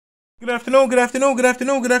Good afternoon, good afternoon, good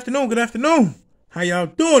afternoon, good afternoon, good afternoon. How y'all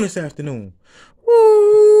doing this afternoon?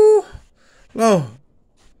 Woo! Lord,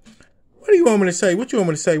 what do you want me to say? What you want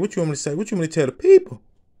me to say? What you want me to say? What you want me to tell the people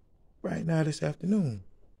right now this afternoon?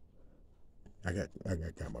 I got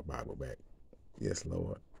my Bible back. Yes,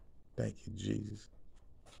 Lord. Thank you, Jesus.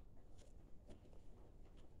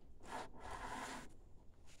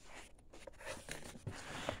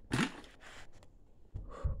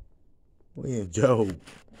 We in Job.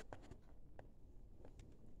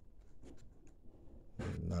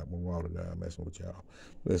 Knock my water down, messing with y'all.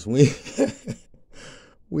 Listen,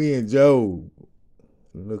 we in Job.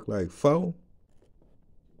 Look like 4.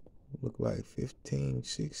 Look like 15,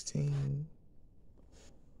 16.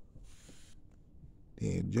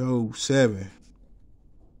 Then Job 7.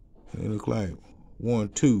 And it look like 1,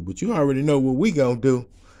 2. But you already know what we gonna do.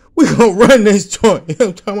 We gonna run this joint. You know what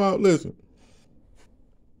I'm talking about? Listen.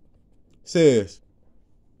 It says,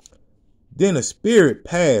 then a spirit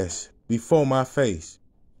passed before my face.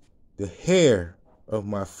 The hair of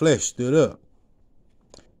my flesh stood up.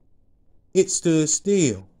 It stood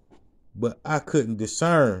still, but I couldn't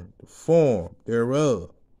discern the form thereof.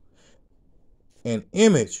 An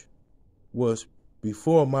image was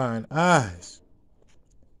before mine eyes.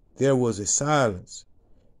 There was a silence,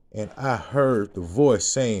 and I heard the voice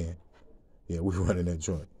saying, yeah, we running that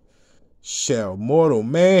joint. Shall mortal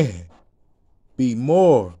man be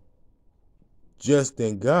more just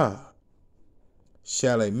than God?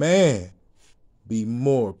 Shall a man be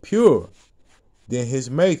more pure than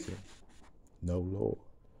his maker? No, Lord.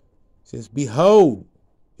 It says, behold.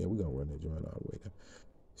 Yeah, we're going to run that joint all the way down.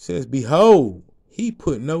 It says, behold, he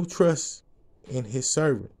put no trust in his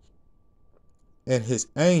servants, and his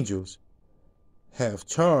angels have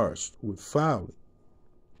charged with folly.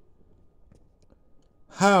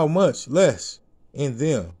 How much less in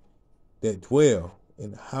them that dwell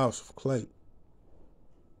in the house of clay,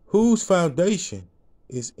 whose foundation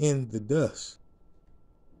is in the dust,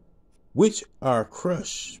 which are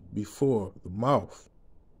crushed before the mouth.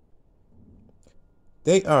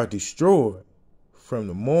 They are destroyed from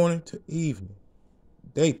the morning to evening.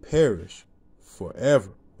 They perish forever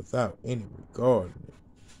without any regard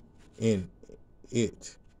in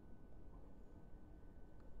it.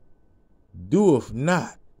 Doeth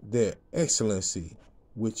not their excellency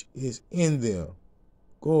which is in them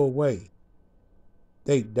go away.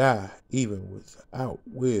 They die even without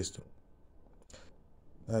wisdom.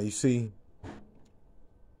 Now you see,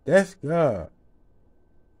 that's God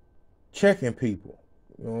checking people.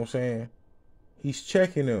 You know what I'm saying? He's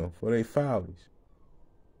checking them for their follies.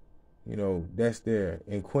 You know, that's their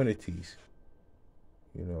iniquities.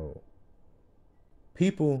 You know,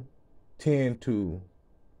 people tend to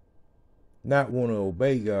not want to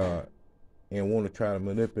obey God and want to try to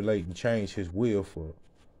manipulate and change his will for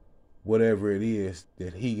whatever it is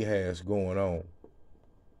that he has going on.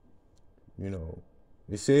 You know,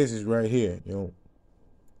 it says it's right here, you know.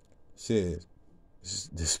 It says,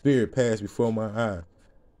 the spirit passed before my eyes.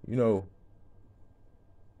 You know,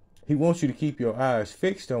 he wants you to keep your eyes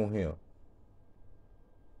fixed on him.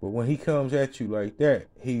 But when he comes at you like that,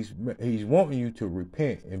 he's wanting you to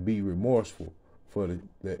repent and be remorseful for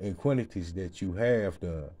the iniquities that you have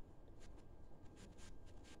done.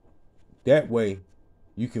 That way,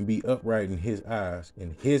 you can be upright in his eyes,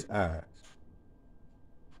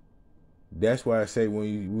 That's why I say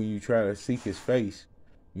when you try to seek his face,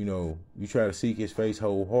 you know, you try to seek his face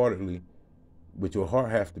wholeheartedly, but your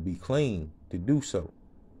heart have to be clean to do so.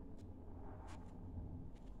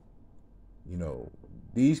 You know,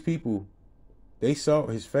 these people, they saw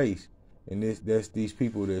his face, and that's these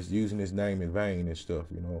people that's using his name in vain and stuff,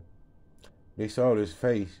 you know. They saw his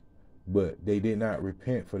face, but they did not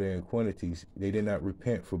repent for their iniquities. They did not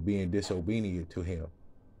repent for being disobedient to him.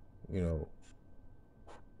 You know,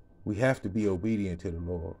 we have to be obedient to the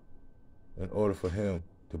Lord in order for him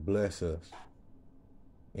to bless us,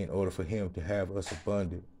 in order for him to have us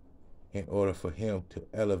abundant, in order for him to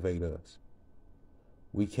elevate us.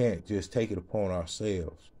 We can't just take it upon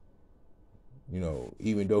ourselves. You know,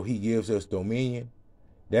 even though he gives us dominion,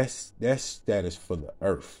 that's status for the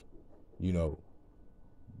earth. You know,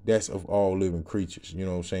 that's of all living creatures. You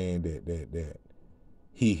know what I'm saying? That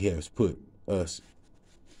he has put us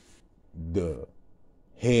the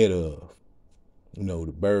head of. You know,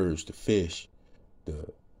 the birds, the fish, the,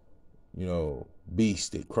 you know, beasts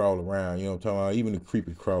that crawl around. You know what I'm talking about? Even the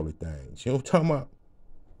creepy crawly things. You know what I'm talking about?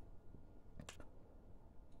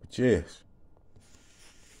 But yes.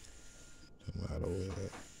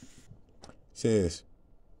 It says,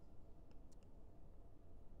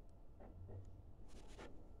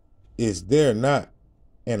 is there not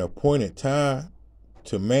an appointed time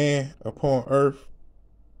to man upon earth?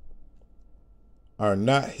 Are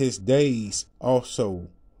not his days also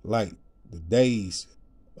like the days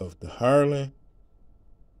of the hireling?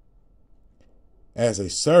 As a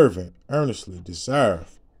servant earnestly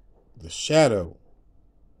desireth the shadow,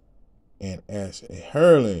 and as a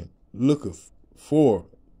hireling looketh for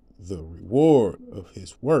the reward of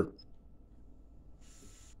his work.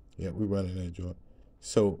 Yeah, we're running that joint.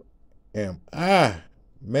 So am I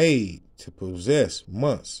made to possess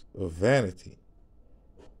months of vanity,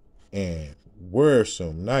 and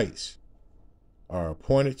wearisome nights are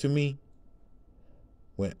appointed to me?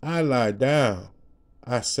 When I lie down,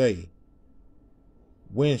 I say,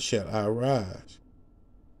 when shall I rise,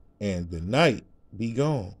 and the night be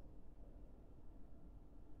gone?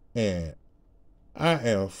 And I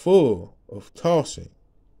am full of tossing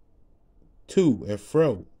to and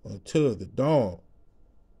fro until the dawn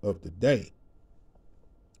of the day.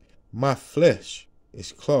 My flesh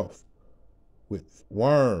is clothed with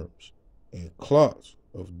worms and clots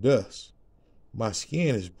of dust. My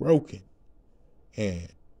skin is broken and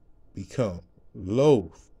become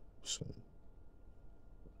loathsome.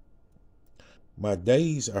 My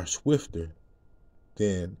days are swifter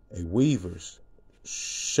than a weaver's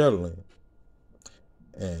shuttling,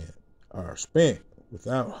 and are spent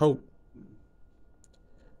without hope.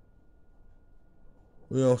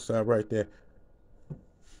 We don't stop right there.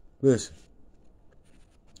 Listen,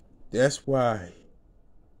 that's why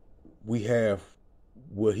we have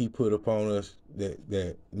what he put upon us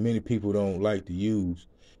that many people don't like to use,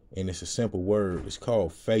 and it's a simple word. It's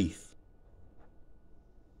called faith.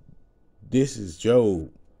 This is Job,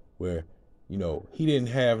 where, he didn't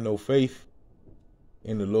have no faith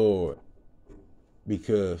in the Lord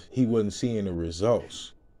because he wasn't seeing the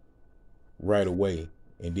results right away.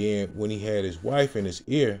 And then when he had his wife in his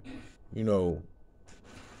ear,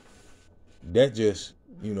 that just,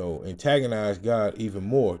 antagonized God even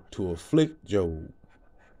more to afflict Job.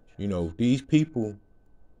 These people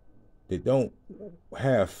that don't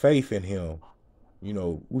have faith in him,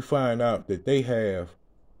 we find out that they have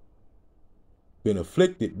been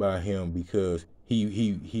afflicted by him because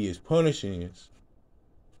he is punishing us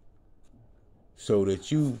so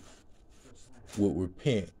that you would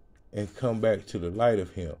repent and come back to the light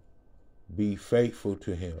of him. Be faithful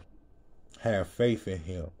to him. Have faith in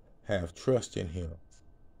him. Have trust in him.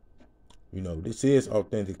 This is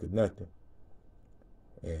authentic or nothing.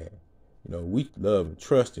 And, we love and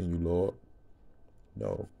trust in you,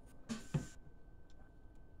 Lord.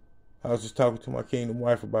 I was just talking to my kingdom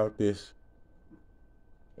wife about this.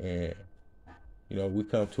 And, we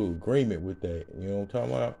come to agreement with that. You know what I'm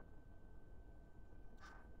talking about?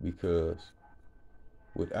 Because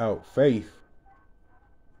without faith,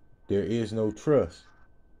 there is no trust.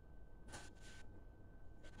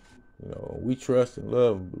 We trust and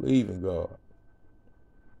love and believe in God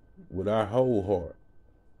with our whole heart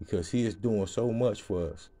because he is doing so much for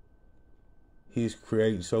us. He's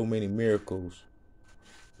creating so many miracles,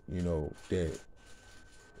 that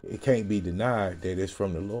it can't be denied that it's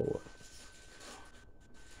from the Lord.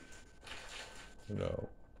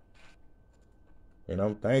 And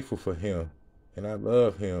I'm thankful for him, and I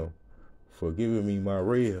love him for giving me my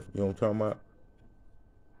rib. You know what I'm talking about?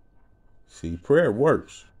 See, prayer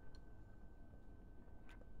works.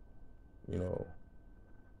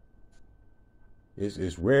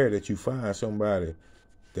 It's rare that you find somebody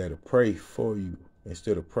that'll pray for you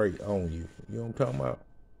instead of pray on you. You know what I'm talking about?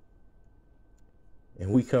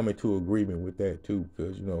 And we come into agreement with that too,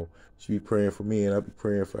 because, she be praying for me and I be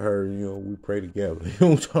praying for her. We pray together. You know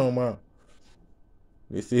what I'm talking about?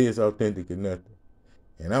 This is authentic or nothing.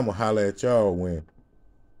 And I'm going to holler at y'all when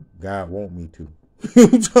God want me to. You know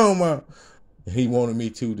what I'm talking about? And he wanted me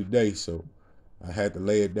to today, so I had to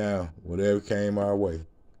lay it down, whatever came our way.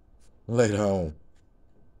 Later on.